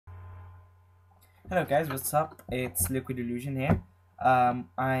Hello guys, what's up? It's Liquid Illusion here. I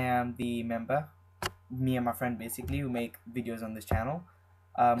am the member, me and my friend basically, who make videos on this channel.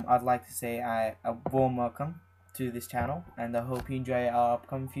 I'd like to say a warm welcome to this channel, and I hope you enjoy our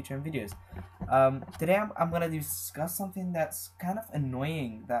upcoming future videos. Today I'm gonna discuss something that's kind of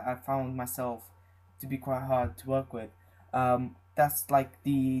annoying that I found myself to be quite hard to work with. That's like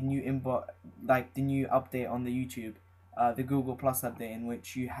the new the new update on the YouTube, the Google Plus update, in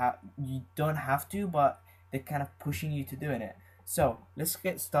which you don't have to, but they're kind of pushing you to doing it. So let's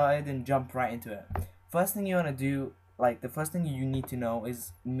get started and jump right into it. First thing you wanna do, the first thing you need to know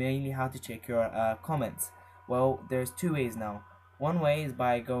is mainly how to check your comments. Well, there's two ways now. One way is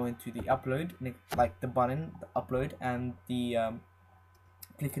by going to the upload, like the button, the upload, and the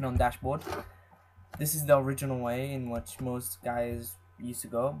clicking on dashboard. This is the original way in which most guys used to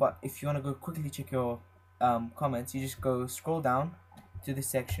go, but if you want to go quickly check your comments, you just scroll down to the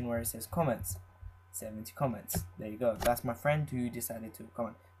section where it says comments. 70 comments. There you go. That's my friend who decided to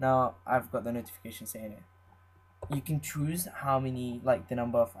comment. Now I've got the notification saying it. You can choose how many, like the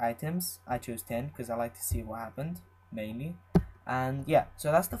number of items. I chose 10 because I like to see what happened mainly. And yeah,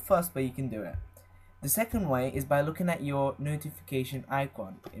 so that's the first way you can do it. The second way is by looking at your notification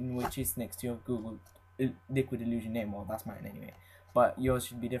icon, in which is next to your Google Liquid Illusion name. Well, that's mine anyway, but yours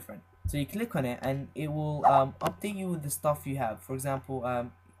should be different. So you click on it and it will update you with the stuff you have. For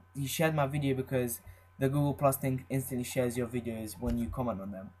example, you shared my video because the Google Plus thing instantly shares your videos when you comment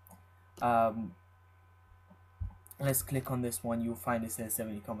on them. Let's click on this one. You'll find it says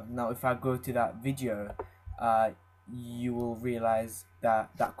 70 comments. Now if I go to that video, you will realize that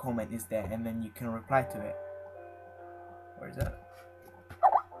that comment is there, and then you can reply to it. Where is that?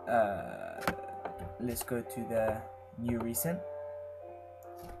 Let's go to the new recent.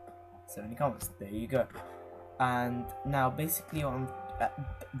 70 comments. There you go. And now basically on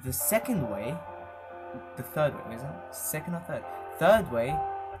the second way, the third way, is it second or third? Third way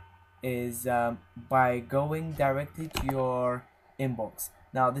is by going directly to your inbox.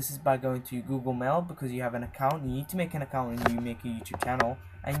 Now this is by going to Google Mail, because you have an account. You need to make an account when you make a YouTube channel,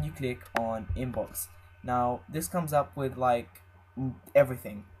 and you click on inbox. Now this comes up with like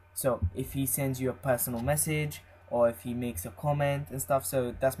everything. So if he sends you a personal message, or if he makes a comment and stuff.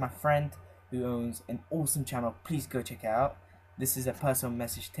 So that's my friend who owns an awesome channel. Please go check it out. This is a personal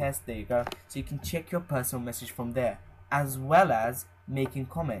message test. There you go. So you can check your personal message from there, as well as making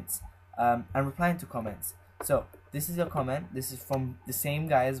comments and replying to comments. So this is your comment. This is from the same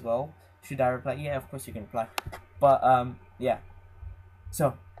guy as well. Should I reply? Yeah, of course you can reply. But yeah.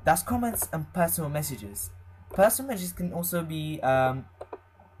 So that's comments and personal messages. Personal messages can also be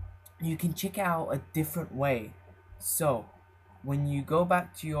you can check out a different way. So when you go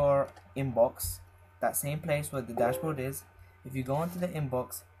back to your inbox, that same place where the dashboard is, if you go into the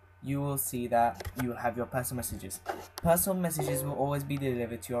inbox, you will see that you will have your personal messages. Personal messages will always be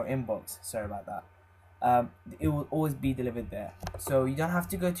delivered to your inbox. Sorry about that. It will always be delivered there. So you don't have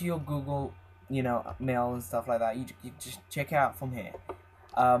to go to your Google, mail and stuff like that. You just check it out from here.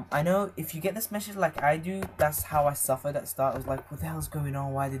 I know if you get this message like I do, that's how I suffered at the start. I was like, what the hell's going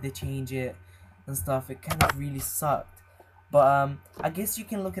on? Why did they change it and stuff? It kind of really sucked. But I guess you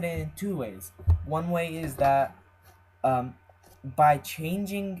can look at it in two ways. One way is that by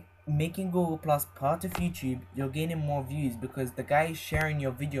making Google Plus part of YouTube, you're gaining more views, because the guy is sharing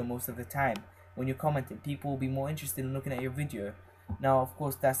your video most of the time. When you're commenting, people will be more interested in looking at your video. Now of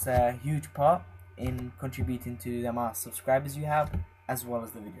course that's a huge part in contributing to the amount of subscribers you have, as well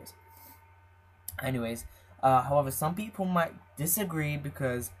as the videos. Anyways, however, some people might disagree,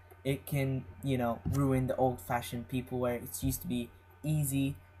 because it can, ruin the old-fashioned people, where it's used to be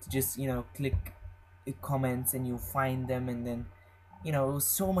easy to just, click comments and you'll find them, and then, it was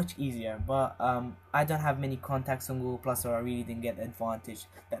so much easier. But I don't have many contacts on Google Plus, so I really didn't get the advantage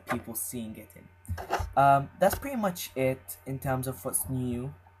that people see and getting. That's pretty much it in terms of what's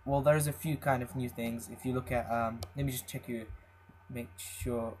new. Well, there's a few kind of new things. If you look at let me just make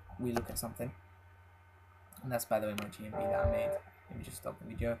sure we look at something. And that's, by the way, my GMP that I made. Let me just stop the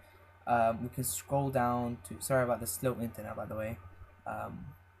video. We can scroll down to, sorry about the slow internet, by the way. Come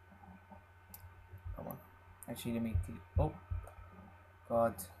on, actually let me click. Oh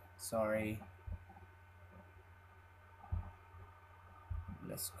god, sorry.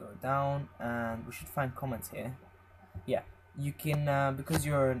 Let's go down and we should find comments here. Yeah, you can because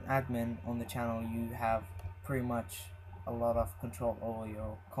you're an admin on the channel, you have pretty much a lot of control over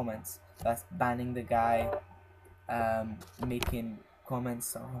your comments. That's banning the guy making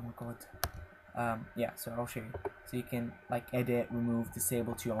comments. Oh my god. Yeah, so I'll show you. So you can like edit, remove,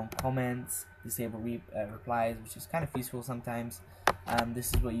 disable to your own comments, disable replies, which is kind of useful sometimes.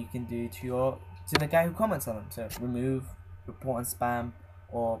 This is what you can do to your to the guy who comments on them. So remove, report on spam,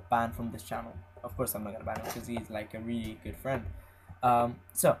 or ban from this channel. Of course I'm not gonna ban him because he's like a really good friend.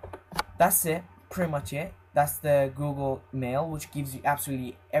 So that's it, pretty much it. That's the Google Mail, which gives you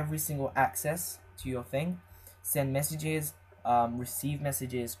absolutely every single access to your thing. Send messages, receive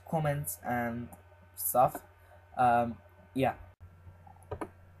messages, comments, and stuff. Yeah.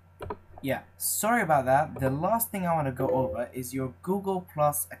 Yeah, sorry about that. The last thing I want to go over is your Google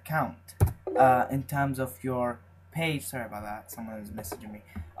Plus account. In terms of your page, sorry about that, someone is messaging me.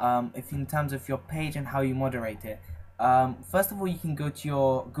 If in terms of your page and how you moderate it. First of all, you can go to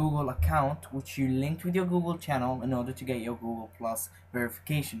your Google account, which you linked with your Google channel in order to get your Google Plus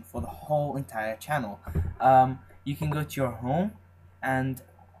verification for the whole entire channel. You can go to your home and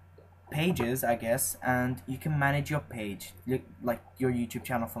pages, I guess, and you can manage your page, like your YouTube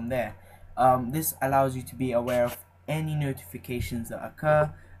channel from there. This allows you to be aware of any notifications that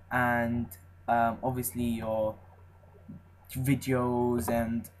occur, and obviously your videos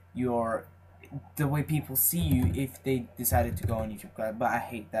and the way people see you if they decided to go on YouTube. But I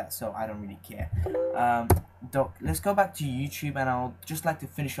hate that, so I don't really care. Doc, let's go back to YouTube, and I'll just like to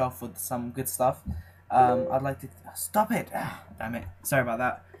finish off with some good stuff. I'd like to stop it. Damn it. Sorry about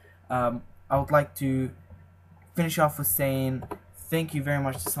that. I would like to finish off with saying thank you very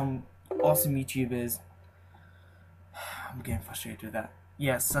much to some awesome YouTubers. I'm getting frustrated with that.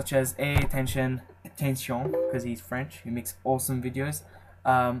 Yes, such as Attention, because he's French, he makes awesome videos.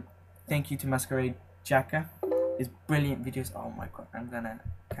 Thank you to Masquerade Jacka, his brilliant videos. Oh my god, I'm gonna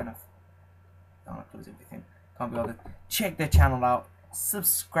kind of close everything. Can't be bothered. Check their channel out.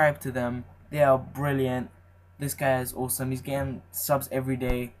 Subscribe to them. They are brilliant. This guy is awesome. He's getting subs every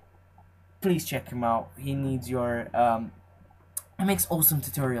day. Please check him out. He needs your he makes awesome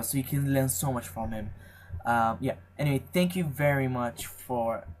tutorials, so you can learn so much from him. Yeah, anyway, thank you very much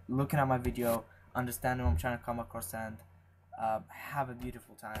for looking at my video, understanding what I'm trying to come across, and have a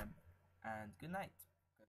beautiful time, and good night.